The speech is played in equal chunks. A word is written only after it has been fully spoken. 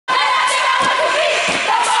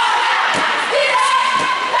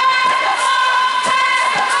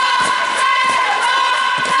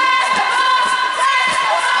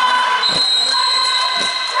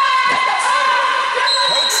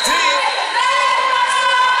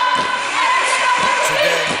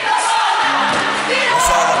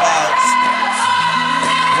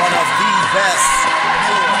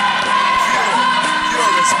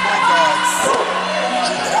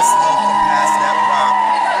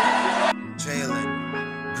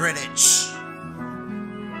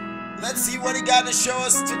see what he got to show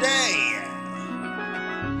us today.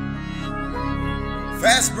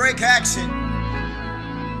 Fast break action.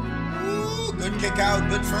 Ooh, good kick out,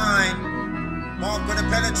 good find. Mark with a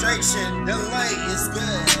penetration. Delay is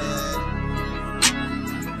good.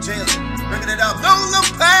 Jalen bringing it up. No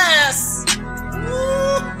look pass.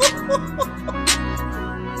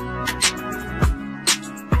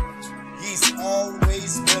 He's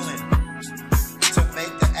always willing to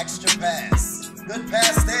make the extra pass. Good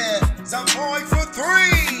pass there. Some point for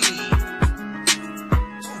three.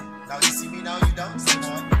 Now you see me, now you don't,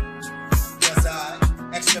 Samoy. Yes,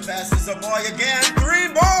 extra passes, Samoy again. 3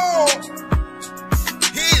 more.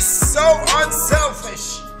 He's so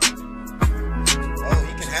unselfish. Oh,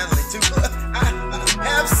 he can handle it too.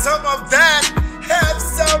 Have some of that. Have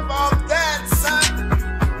some of that, son.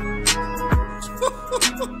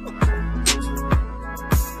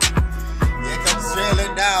 Here comes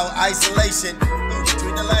Jalen now. Isolation.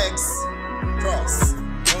 Between the legs. Cross.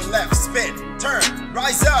 Go left. Spin. Turn.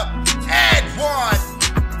 Rise up. And 1.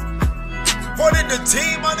 Putting the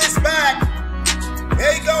team on his back.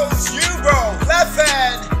 Here goes Euro. Left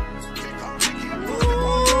hand.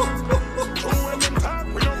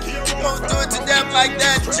 Don't do it to them like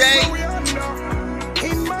that, Jay.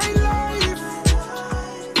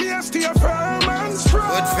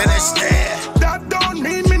 Good finish there. That don't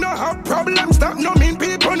mean me no have problems. That no mean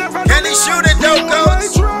people never. Can he shoot it though,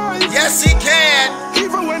 coach? Yes, he can.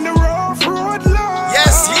 Even when the rough road long.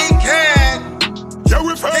 Yes, he can. Yeah,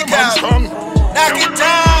 we kick out. Knock it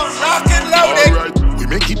down. Lock and loaded. Right. We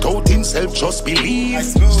make it out in self, just believe.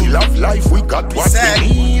 Still have life, we got what we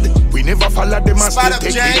need. We never follow them as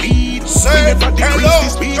they take the lead. Sir, we never decrease the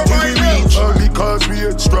speed till we reach. Because we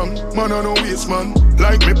ain't strong, man I know waste man.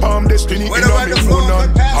 Like me palm destiny in a me own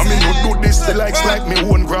hand. I me not do this the likes like me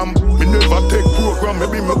own gram. Me never take program,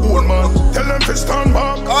 maybe me own man. Tell them to stand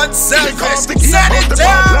back. Unselfish, set it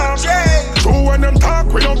down, Jay. So when them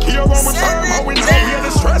talk, we don't care what we talk. How we know we are the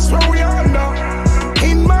stress where we are under.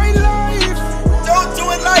 In my life, don't do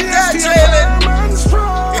it like that, Jalen.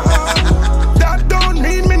 That don't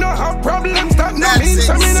mean me no have problems. That no means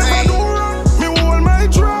I me never do wrong. Me hold my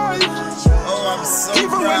drive. Oh, I'm so even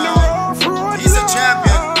proud. When the rough road He's a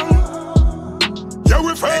champion. Yeah,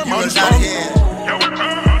 we fair, and you man. are not here. Yeah, we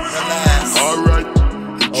fair. The last all right.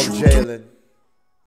 of Jalen.